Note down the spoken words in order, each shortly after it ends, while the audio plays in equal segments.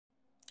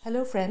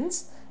Hello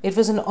friends, it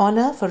was an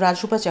honor for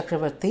Rajrupa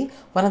Chakravarti,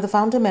 one of the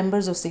founder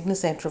members of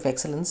Cygnus Center of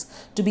Excellence,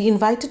 to be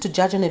invited to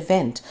judge an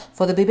event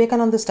for the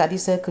Vivekananda Study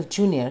Circle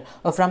Junior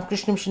of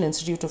Ramakrishna Mission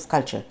Institute of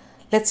Culture.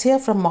 Let's hear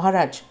from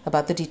Moharaj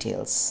about the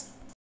details.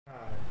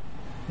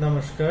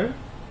 নমস্কার,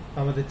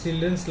 আমাদের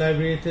children's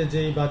লাইব্রেরিতে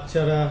যেই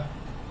বাচ্চারা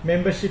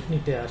membership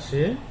নিতে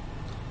আসে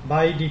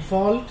by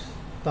default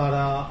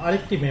তারা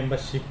আরেকটি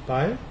membership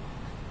পায়,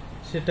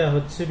 সেটা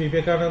হচ্ছে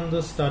বিবেকানন্দ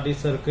স্টাডি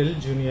সার্কেল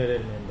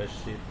জুনিয়রের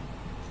মেম্বারশিপ।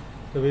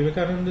 তো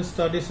বিবেকানন্দ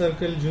স্টাডি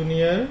সার্কেল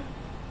জুনিয়র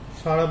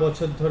সারা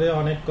বছর ধরে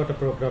অনেক কটা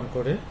প্রোগ্রাম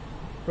করে।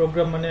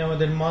 প্রোগ্রাম মানে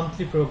আমাদের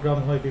মান্থলি প্রোগ্রাম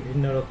হয়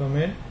বিভিন্ন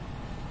রকমের,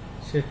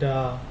 সেটা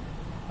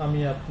আমি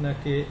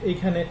আপনাকে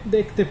এখানে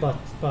দেখতে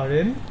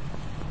পারেন।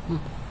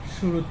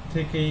 শুরু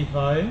থেকেই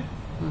হয়,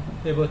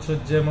 এবছর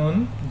যেমন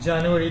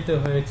জানুয়ারিতে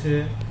হয়েছে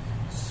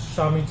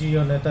স্বামীজি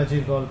ও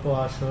নেতাজির গল্প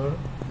আসর,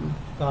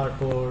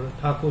 তারপর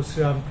ঠাকুর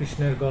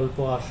শ্রীরামকৃষ্ণের গল্প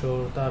আসর,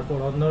 তারপর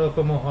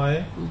অন্যরকমও হয়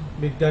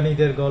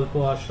বিজ্ঞানীদের গল্প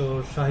আসর,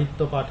 সাহিত্য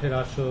পাঠের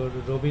আসর,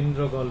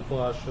 রবীন্দ্র গল্প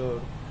আসর,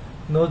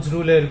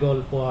 নজরুলের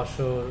গল্প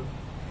আসর।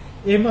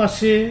 এ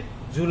মাসে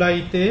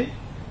জুলাইতে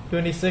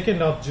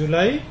 22 of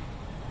জুলাই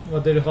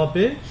ওদের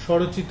হবে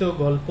স্বরচিত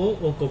গল্প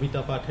ও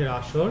কবিতা পাঠের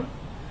আসর,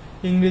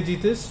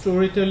 ইংরেজিতে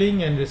story telling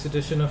and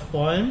recitation of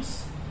poems,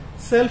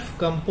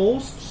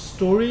 self-composed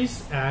stories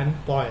and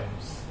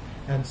poems.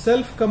 And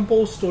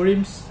self-composed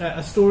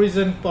stories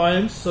and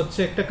poems হচ্ছে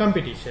একটা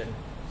কম্পিটিশন।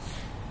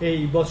 এই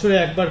বছরে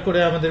একবার করে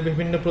আমাদের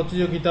বিভিন্ন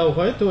প্রতিযোগিতাও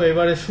হয়, তো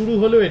এবারে শুরু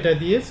হলো এটা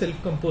দিয়ে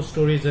self-composed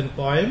stories and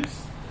poems.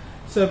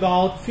 So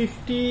about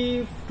 50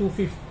 to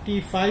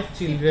 55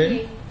 children,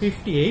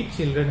 58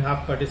 children have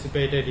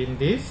participated in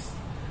this.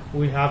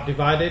 We have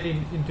divided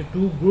into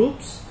two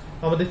groups.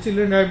 আমাদের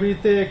চিলড্রেন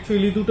লাইব্রেরিতে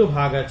অ্যাকচুয়ালি দুটো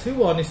ভাগ আছে,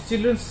 one is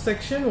children's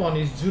section, one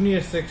is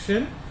junior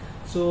section.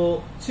 So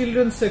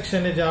children's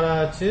সেকশনে যারা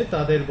আছে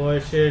তাদের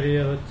বয়সের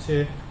হচ্ছে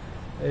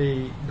এই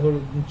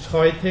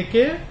 6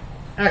 থেকে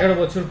 11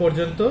 বছর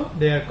পর্যন্ত,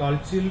 দে are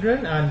called children.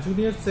 And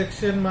junior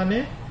section মানে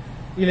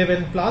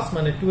 11+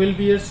 মানে 12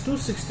 years to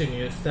 16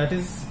 years। That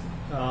is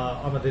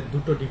আমাদের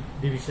দুটো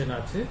ডিভিশন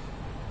আছে,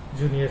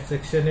 জুনিয়র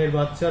সেকশনের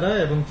বাচ্চারা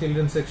এবং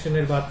চিলড্রেন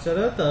সেকশনের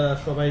বাচ্চারা। তারা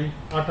সবাই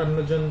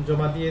 58 জন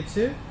জমা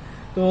দিয়েছে।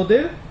 তো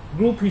ওদের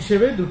গ্রুপ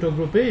হিসেবে দুটো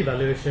গ্রুপে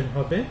ইভ্যালুয়েশন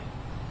হবে।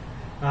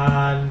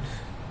 And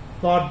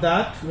for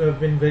that we have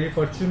been very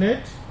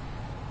fortunate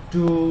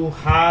to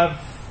have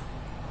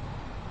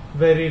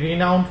very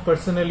renowned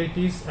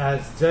personalities as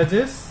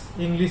judges.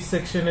 English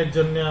সেকশনের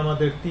জন্য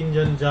আমাদের 3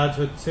 জন জাজ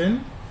হচ্ছেন,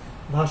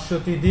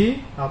 ভাস্বতীদি,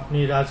 আপনি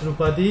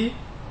রাজরূপাদি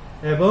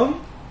এবং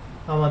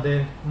আমাদের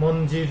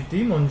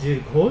মঞ্জির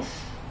ঘোষ।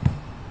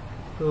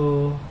 তো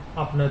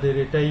আপনাদের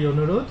এটাই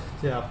অনুরোধ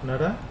যে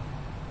আপনারা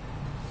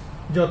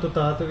যত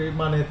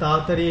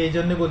তাড়াতাড়ি এই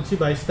জন্য বলছি,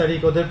 22 তারিখ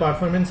ওদের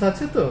পারফরমেন্স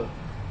আছে, তো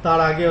তার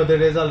আগে ওদের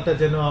রেজাল্টটা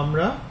যেন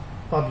আমরা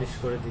পাবলিশ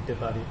করে দিতে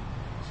পারি,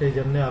 সেই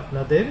জন্য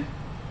আপনাদের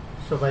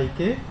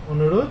সবাইকে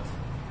অনুরোধ,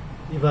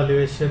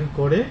 ইভালুয়েশন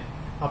করে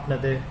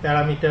আপনাদের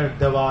প্যারামিটার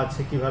দেওয়া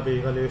আছে কিভাবে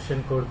ইভালুয়েশন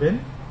করবেন।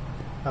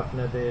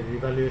 আপনাদের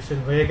ইভালুয়েশন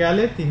হয়ে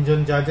গেলে 3 জন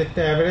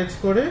জাজেরটা অ্যাভারেজ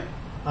করে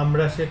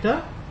আমরা সেটা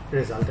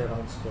রেজাল্ট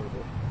অ্যানাউন্স করব।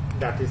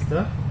 That is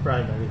the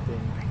primary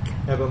thing.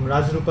 এবং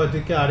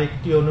রাজরূপাদিকে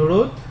আরেকটি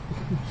অনুরোধ,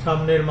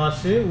 সামনের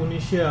মাসে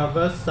 19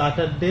 আগস্ট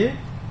স্যাটারডে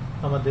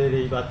আমাদের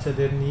এই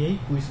বাচ্চাদের নিয়েই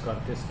কুইজ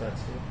কন্টেস্ট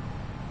আছে।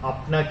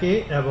 আপনাকে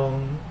এবং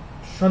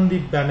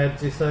সন্দীপ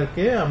ব্যানার্জি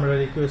স্যারকে আমরা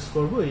রিকোয়েস্ট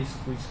করব এই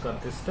কুইজ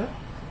কন্টেস্টটা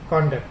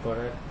কন্ডাক্ট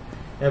করার।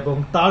 এবং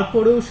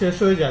তারপরেও শেষ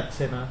হয়ে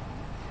যাচ্ছে না,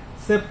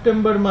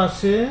 সেপ্টেম্বর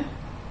মাসে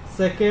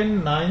 2nd,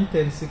 9th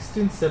and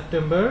 16th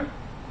September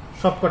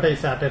সবকটাই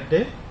স্যাটারডে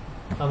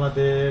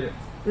আমাদের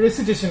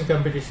রেসিটেশন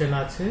কম্পিটিশন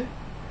আছে।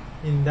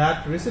 In that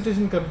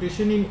recitation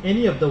competition, in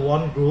any of the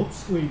one groups,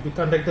 we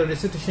conduct the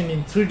recitation in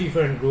 3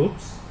 different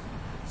groups.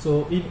 So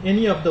in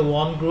any of the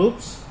one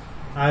groups,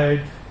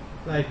 I'd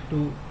like to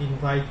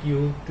invite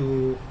you to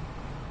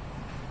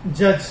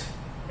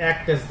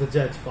act as the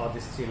judge for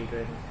these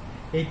children.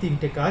 এই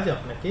 3টে কাজ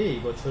আপনাকে এই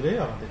বছরে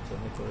আমাদের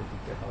জন্য করে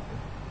দিতে হবে।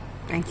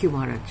 Thank you,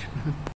 Maharaj.